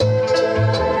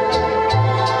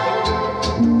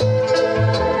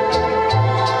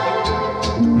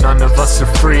None of us are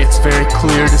free, it's very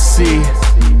clear to see.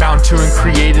 Bound to and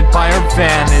created by our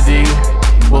vanity.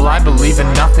 Well, I believe in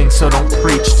nothing, so don't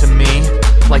preach to me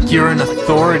like you're an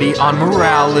authority on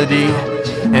morality.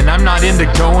 And I'm not into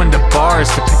going to bars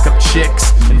to pick up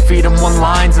chicks and feed them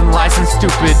one-lines and lies and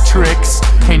stupid tricks.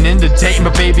 Ain't into dating,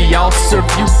 but baby, I'll serve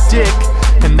you dick.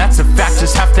 And that's a fact,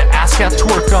 just have to ask how to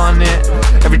work on it.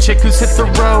 Every chick who's hit the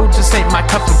road just ain't my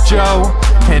cup of joe.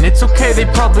 And it's okay, they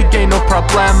probably gay, no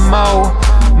problemo.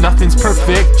 Nothing's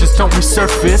perfect, just don't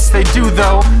resurface. They do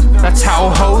though, that's how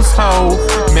hoes hoe.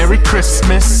 Merry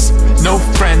Christmas, no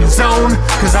friend zone.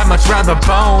 Cause I'd much rather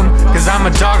bone. Cause I'm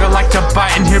a dog, I like to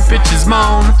bite and hear bitches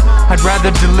moan. I'd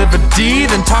rather deliver D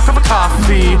than talk of a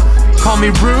coffee. Call me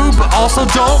rude, but also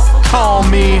don't call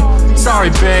me.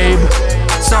 Sorry babe,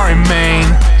 sorry main,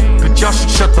 but y'all should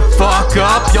shut the fuck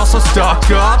up. Y'all so stuck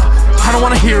up, I don't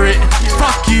wanna hear it.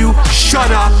 Fuck you,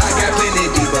 shut up. I got plenty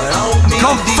deep, but I don't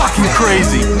Go fucking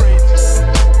crazy.